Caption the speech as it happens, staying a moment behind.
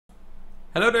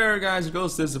Hello there guys and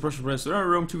girls, this is the Prussian Prince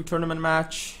Rome 2 tournament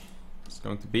match. It's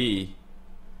going to be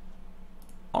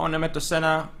on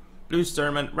Senna Blues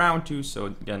tournament round 2, so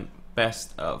again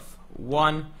best of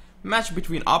 1. Match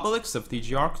between Obelix of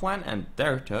TGR clan and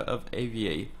Derta of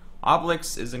AVA.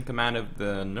 Obelix is in command of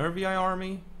the Nervii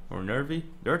army, or Nervi.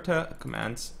 Derta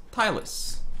commands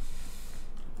Tylus.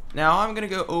 Now I'm gonna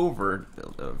go over the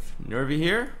build of Nervi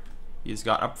here. He's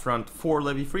got up front 4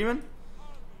 Levy Freemen.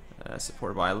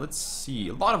 Supported by, let's see,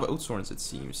 a lot of Oathsworns it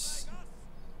seems.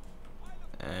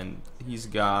 And he's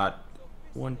got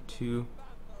 1, 2,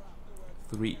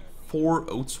 3, 4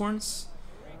 Oathsworns.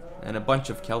 And a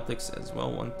bunch of Celtics as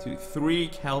well. 1, 2, 3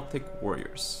 Celtic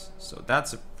warriors. So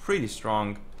that's a pretty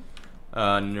strong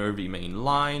Nervi main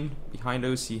line. Behind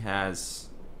those he has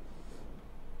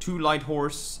 2 Light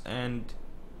Horse and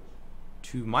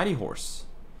 2 Mighty Horse.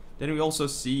 Then we also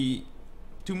see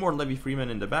 2 more Levy Freemen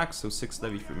in the back, so 6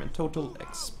 Levy Freemen total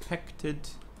expected,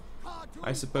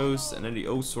 I suppose. And then the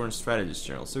Oathsworn Strategist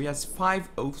General. So he has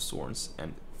 5 Oathsworns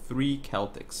and 3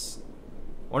 Celtics.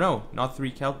 Oh no, not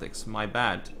 3 Celtics, my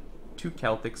bad. 2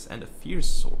 Celtics and a Fierce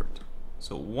Sword.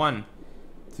 So 1,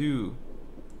 2,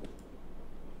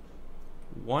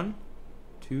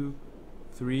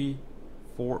 3,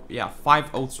 4, yeah,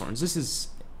 5 Oathsworns. This is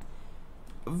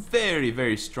a very,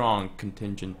 very strong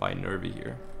contingent by Nervi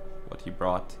here. What he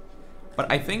brought, but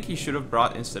I think he should have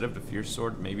brought, instead of the Fierce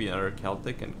Sword, maybe another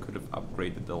Celtic, and could have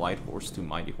upgraded the Light Horse to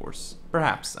Mighty Horse.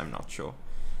 Perhaps, I'm not sure.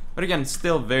 But again,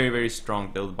 still very, very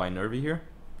strong build by Nervi here.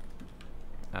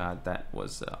 That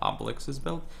was Obelix's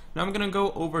build. Now I'm gonna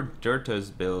go over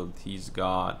Derta's build. He's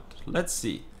got, let's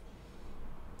see,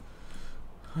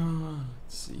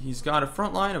 he's got a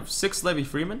front line of 6 Levy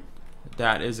Freemen.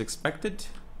 That is expected.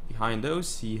 Behind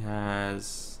those, he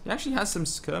actually has some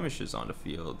skirmishes on the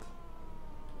field.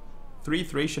 3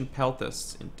 Thracian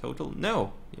Peltasts in total.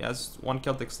 No, he has 1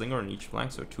 Celtic Slinger on each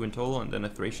flank, so 2 in total, and then a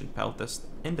Thracian Peltast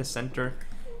in the center.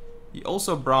 He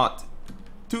also brought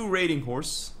 2 Raiding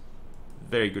Horse.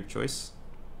 Very good choice.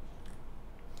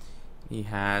 He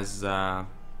has a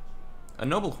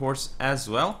Noble Horse as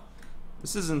well.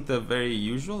 This isn't very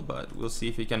usual, but we'll see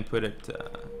if he can put it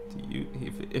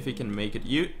if he can make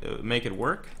it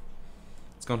work.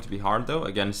 It's going to be hard though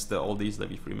against all these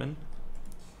Levy Freemen.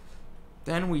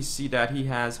 Then we see that he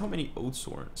has, how many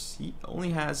Oathsworns? He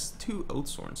only has 2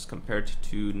 Oathsworns compared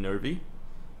to Nervi.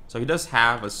 So he does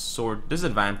have a sword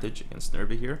disadvantage against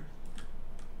Nervi here.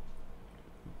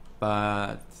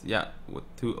 But yeah, with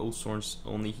 2 Oathsworns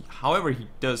only. However, he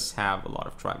does have a lot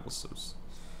of tribals. So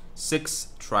 6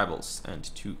 tribals and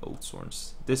 2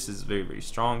 Oathsworns. This is very, very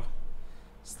strong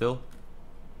still.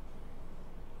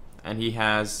 And he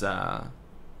has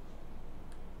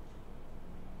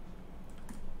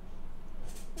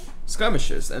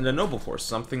skirmishes and a Noble Horse,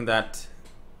 something that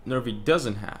Nervi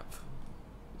doesn't have.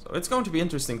 So it's going to be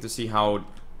interesting to see how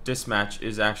this match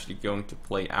is actually going to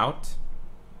play out.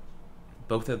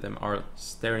 Both of them are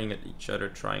staring at each other,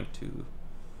 trying to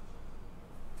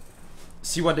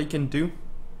see what they can do.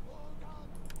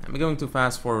 I'm going to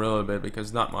fast forward a little bit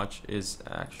because not much is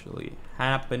actually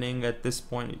happening at this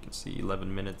point. You can see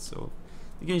 11 minutes, so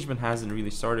the engagement hasn't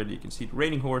really started. You can see the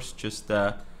Raiding Horse just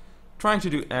trying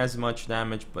to do as much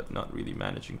damage, but not really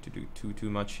managing to do too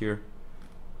much here.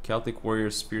 Celtic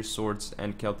Warriors, Spear Swords,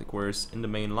 and Celtic Warriors in the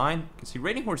main line. You can see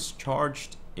Raiding Horse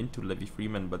charged into Levy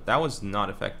Freeman, but that was not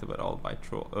effective at all by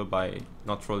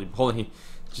not Trolley Bolly,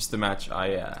 just the match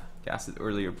I casted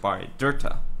earlier by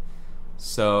Derta.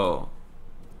 So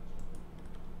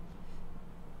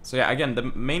yeah, again, the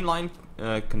mainline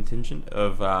contingent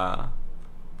of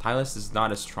Tylus is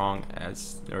not as strong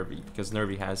as Nervi, because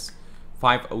Nervi has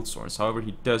 5 Oathsworns. However,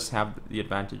 he does have the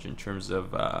advantage in terms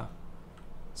of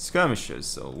skirmishes.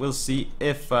 So we'll see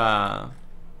if Tylus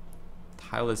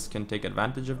can take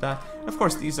advantage of that. Of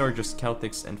course, these are just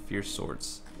Celtics and Fierce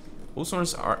Swords.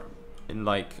 Oathsworns are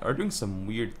doing some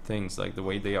weird things, like the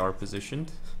way they are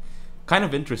positioned. Kind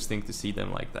of interesting to see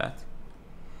them like that.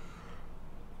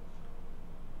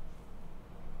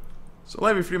 So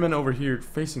Levy Freeman over here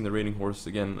facing the Raiding Horse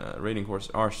again. Raiding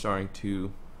Horse are starting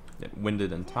to get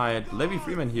winded and tired. Levy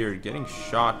Freeman here getting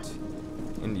shot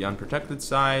in the unprotected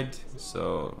side,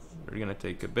 so they're gonna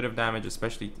take a bit of damage,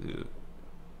 especially to,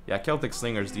 yeah, Celtic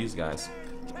Slingers. These guys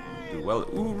do well.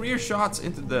 Ooh, rear shots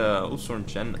into the Oathsworn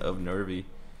Gen of Nervi.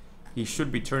 He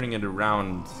should be turning it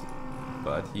around,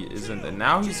 but he isn't. And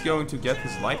now he's going to get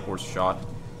his Light Horse shot.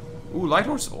 Ooh, Light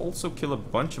Horse also kill a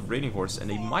bunch of Raiding Horse,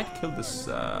 and they might kill this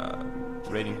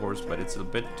Raiding Horse, but it's a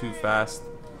bit too fast.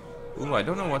 Ooh, I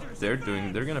don't know what they're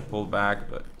doing. They're gonna pull back,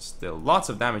 but still, lots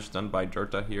of damage done by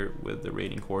Derta here with the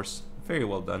Raiding Horse. Very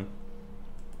well done.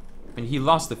 I mean, he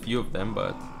lost a few of them,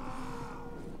 but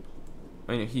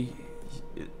I mean,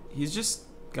 he's just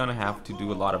gonna have to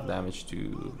do a lot of damage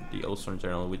to the Oathsworn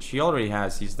General, which he already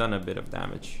has. He's done a bit of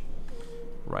damage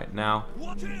right now.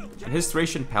 And his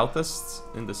Thracian Peltasts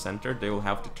in the center, they will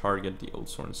have to target the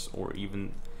Oathsworns, or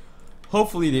even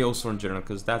hopefully the Oathsworn General,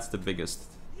 because that's the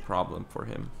biggest problem for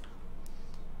him.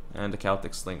 And the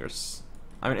Celtic Slingers.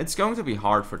 I mean, it's going to be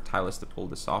hard for Tylus to pull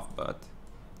this off, but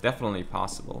definitely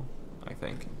possible, I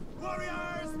think.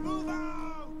 Warriors, move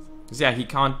out! 'Cause yeah, he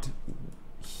can't.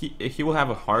 He will have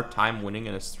a hard time winning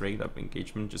in a straight up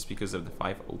engagement just because of the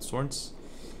 5 Oathsworns,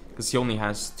 because he only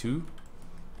has 2.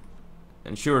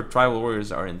 And sure, Tribal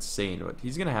Warriors are insane, but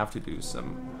he's gonna have to do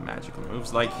some magical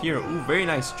moves. Like here, ooh, very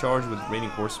nice charge with Raiding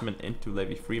Horseman into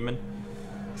Levy Freeman.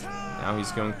 Now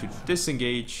he's going to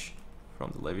disengage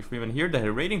from the Levy Freeman. Here,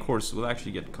 the Raiding Horse will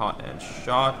actually get caught and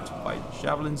shot by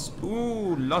javelins.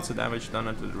 Ooh, lots of damage done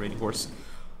onto the Raiding Horse.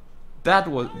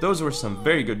 Those were some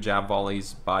very good jab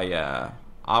volleys by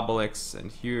Obelix,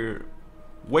 and here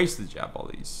wasted jab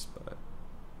volleys. But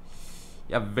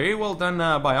yeah, very well done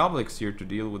by Obelix here to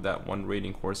deal with that one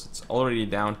Raiding Horse. It's already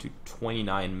down to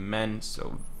 29 men,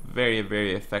 so very,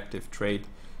 very effective trade.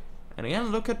 And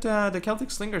again, look at the Celtic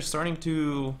Slingers starting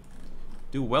to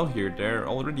do well here. They're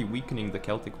already weakening the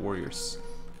Celtic Warriors.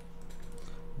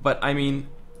 But I mean,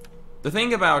 the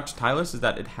thing about Tylus is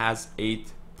that it has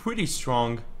 8 pretty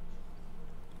strong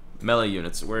melee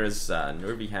units, whereas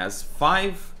Nervi has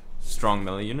 5 strong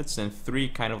melee units and 3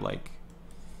 kind of like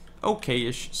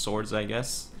okay-ish swords, I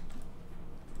guess.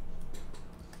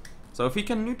 So if he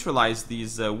can neutralize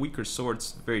these weaker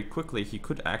swords very quickly, he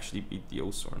could actually beat the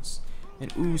Oathsworns.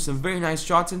 And ooh, some very nice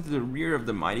shots into the rear of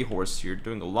the Mighty Horse here,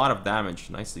 doing a lot of damage.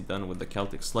 Nicely done with the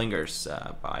Celtic Slingers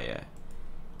by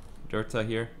Derta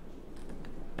here.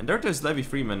 And Derta's Levy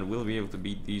Freeman will be able to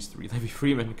beat these 3 Levy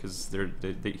Freemen, because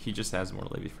he just has more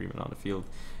Levy Freemen on the field.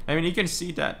 I mean, you can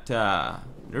see that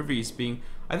Nervi is being...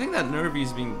 I think that Nervi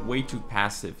is being way too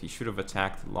passive. He should have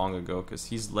attacked long ago, because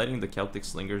he's letting the Celtic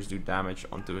Slingers do damage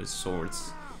onto his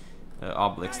swords.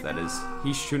 Obelix, that is.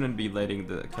 He shouldn't be letting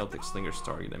the Celtic Slingers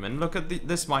target him. And look at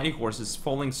this Mighty Horse is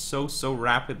falling so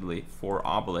rapidly for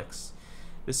Obelix.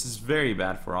 This is very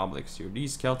bad for Obelix here.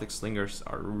 These Celtic Slingers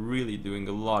are really doing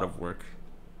a lot of work.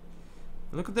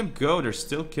 Look at them go. They're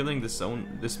still killing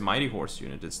this Mighty Horse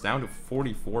unit. It's down to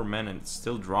 44 men and it's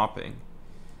still dropping.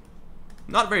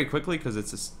 Not very quickly, because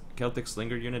it's a Celtic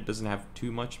Slinger unit. Doesn't have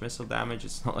too much missile damage.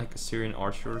 It's not like a Syrian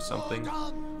Archer or something,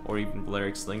 or even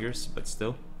Balearic Slingers, but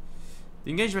still. The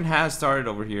engagement has started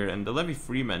over here, and the Levy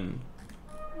Freemen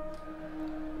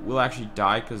will actually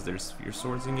die because there's Spear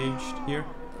Swords engaged here.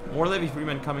 More Levy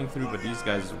Freemen coming through, but these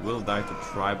guys will die to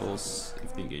Tribals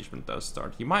if the engagement does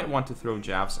start. He might want to throw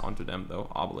jabs onto them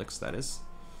though, Obelix that is.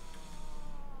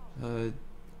 Of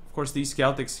course, these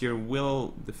Celtics here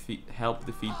will help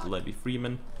defeat the Levy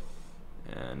Freemen.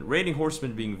 And Raiding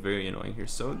Horsemen being very annoying here.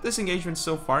 So this engagement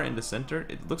so far in the center,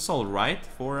 it looks alright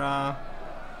for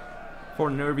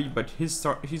Nervi, but he's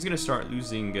gonna start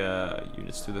losing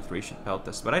units to the Thracian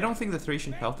Peltast. But I don't think the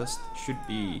Thracian Peltast should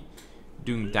be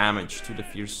doing damage to the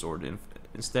Fierce Sword.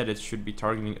 Instead, it should be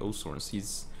targeting Oathsworns.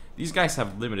 These guys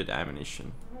have limited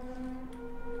ammunition.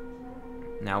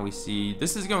 Now we see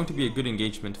this is going to be a good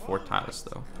engagement for Tylus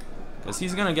though, because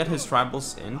he's gonna get his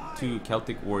Tribals into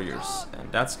Celtic Warriors,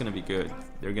 and that's gonna be good.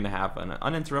 They're gonna have an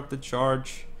uninterrupted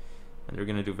charge, and they're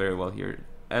gonna do very well here,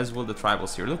 as will the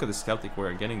Tribals here. Look at the Celtic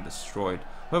Warrior getting destroyed.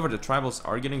 However, the Tribals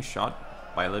are getting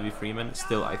shot by Levy Freeman.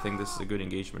 Still, I think this is a good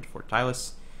engagement for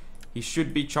Tylus. He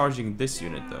should be charging this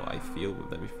unit though, I feel,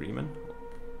 with Levy Freeman,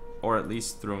 or at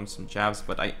least throwing some jabs,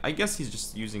 but I guess he's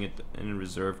just using it in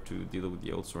reserve to deal with the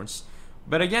Oathsworns.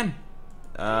 But again,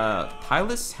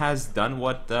 Tylus has done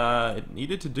what it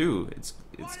needed to do. It's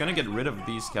gonna get rid of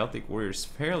these Celtic Warriors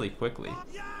fairly quickly.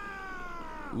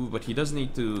 Ooh, but he does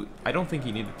need to... I don't think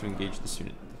he needed to engage this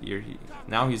unit here.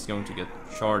 Now he's going to get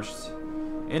charged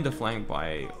in the flank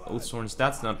by Oathsworns.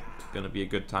 That's not gonna be a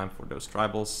good time for those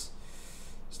Tribals.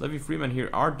 So Levy Freeman here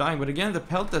are dying, but again the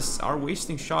Peltasts are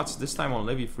wasting shots, this time on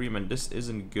Levy Freeman. This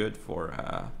isn't good for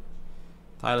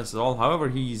Tylus at all. However,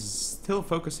 he's still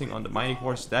focusing on the Mighty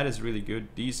Horse. That is really good.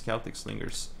 These Celtic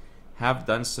Slingers have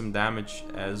done some damage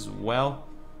as well.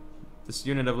 This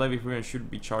unit of Levy Freeman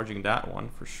should be charging that one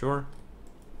for sure.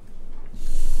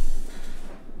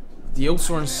 The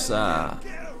Oathsworns, I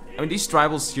mean, these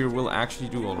Tribals here will actually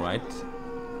do alright,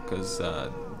 because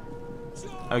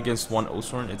against one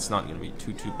Oathsworn, it's not going to be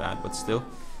too bad, but still.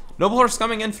 Noble Horse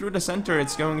coming in through the center.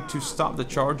 It's going to stop the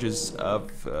charges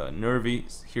of Nervi.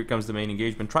 Here comes the main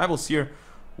engagement. Tribals here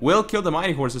will kill the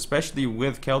Mighty Horse, especially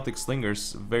with Celtic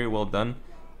Slingers. Very well done.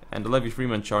 And the Levy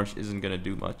Freeman charge isn't gonna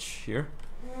do much here.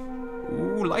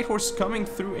 Ooh, Light Horse coming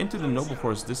through into the Noble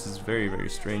Horse. This is very, very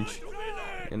strange.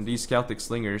 And these Celtic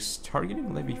Slingers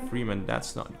targeting Levy Freeman,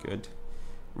 that's not good.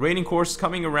 Raiding Horse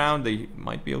coming around, they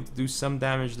might be able to do some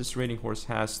damage. This Raiding Horse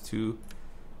has to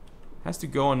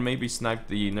go and maybe snipe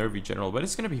the Nervy General, but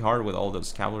it's gonna be hard with all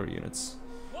those cavalry units.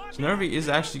 So Nervy is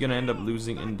actually gonna end up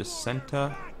losing in the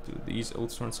center to these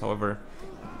Oathsworns. However,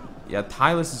 yeah,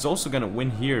 Tylus is also gonna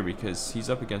win here because he's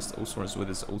up against Oathsworns with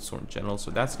his Oathsworn General,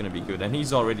 so that's gonna be good. And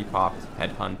he's already popped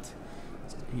Headhunt.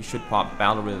 He should pop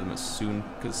Battle Rhythm as soon,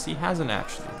 because he hasn't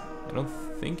actually. I don't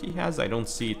think he has. I don't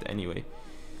see it anyway.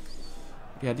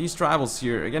 Yeah, these tribals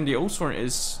here. Again, the Oathsworn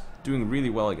is doing really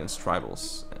well against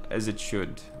tribals, as it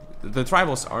should. The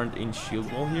tribals aren't in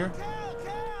shield wall here.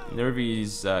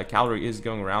 Nervy's cavalry is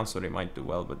going around, so they might do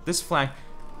well. But this flank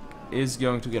is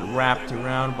going to get wrapped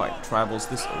around by tribals.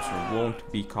 This Oathsworn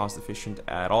won't be cost efficient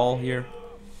at all here.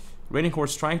 Raiding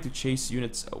Horse trying to chase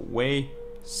units away.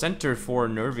 Center for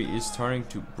Nervy is starting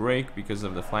to break because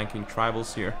of the flanking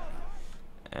tribals here.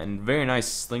 And very nice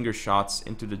slinger shots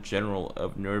into the general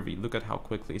of Nervy. Look at how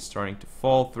quickly it's starting to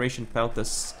fall. Thracian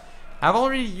Peltas have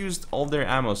already used all their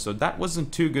ammo, so that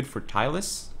wasn't too good for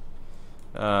Tylus.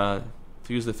 To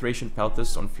use the Thracian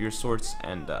Peltas on Fierce Swords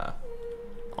and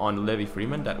on Levy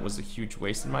Freeman, that was a huge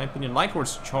waste in my opinion. Light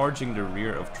Horse charging the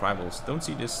rear of tribals. Don't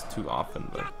see this too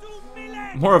often, but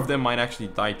more of them might actually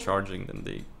die charging than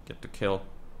they get to kill.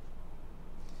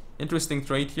 Interesting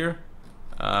trait here.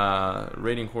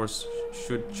 Raiding Horse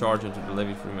should charge into the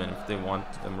Levy Freeman if they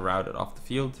want them routed off the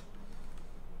field.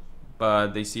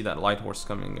 But they see that Light Horse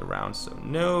coming around, so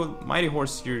no. Mighty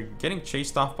Horse here getting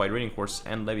chased off by Raiding Horse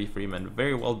and Levy Freeman.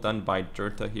 Very well done by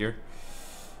Derta here.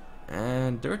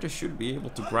 And Derta should be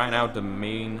able to grind out the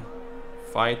main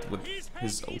fight with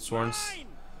his Oathsworns.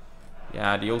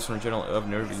 Yeah, the Oathsworn General of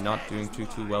Nervy not doing too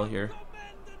well here.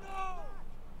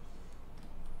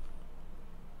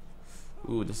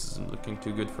 Ooh, this isn't looking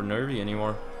too good for Nervy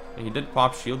anymore. He did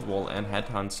pop Shield Wall and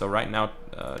Headhunt, so right now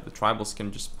the tribals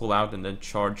can just pull out and then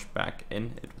charge back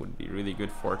in. It would be really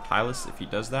good for Tylus if he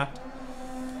does that.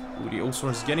 Ooh, the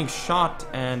Oathsworns getting shot,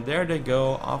 and there they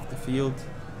go off the field.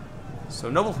 So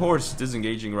Noble Horse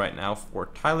disengaging right now for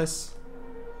Tylus.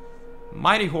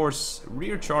 Mighty Horse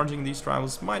rear charging these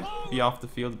tribals, might be off the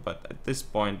field, but at this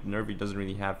point Nervy doesn't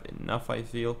really have enough, I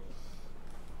feel.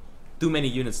 Too many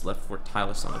units left for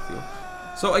Tylus on the field.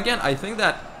 So again, I think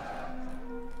that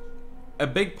a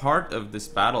big part of this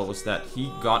battle was that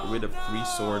he got rid of 3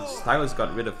 swords. Tylus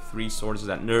got rid of 3 swords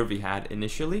that Nervy had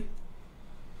initially,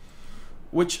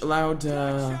 which allowed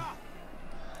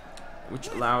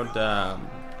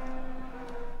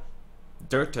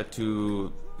Derta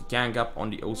to gang up on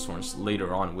the Oathsworns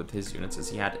later on with his units, as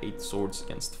he had 8 swords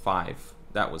against 5.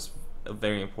 That was a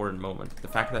very important moment. The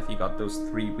fact that he got those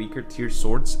 3 weaker tier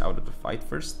swords out of the fight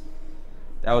first,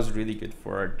 that was really good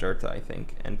for Derta, I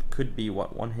think, and could be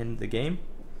what won him the game.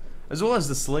 As well as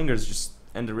the Slingers just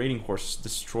and the Raiding Horse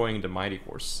destroying the Mighty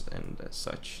Horse and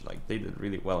such. Like, they did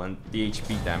really well, and the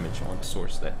HP damage on the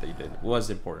swords that they did was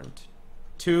important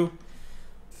too.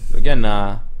 Again,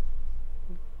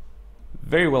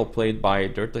 very well played by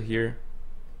Derta here.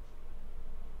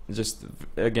 Just,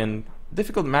 again,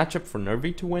 difficult matchup for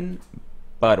Nervy to win,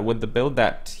 but with the build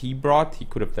that he brought, he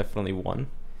could have definitely won,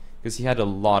 because he had a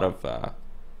lot of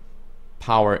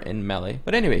power in melee.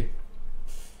 But anyway,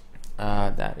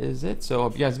 that is it. So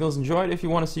hope you guys enjoyed. If you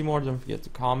want to see more, don't forget to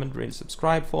comment, rate,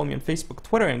 subscribe, follow me on Facebook,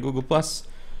 Twitter, and Google+.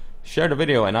 Share the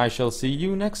video, and I shall see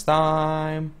you next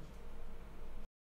time.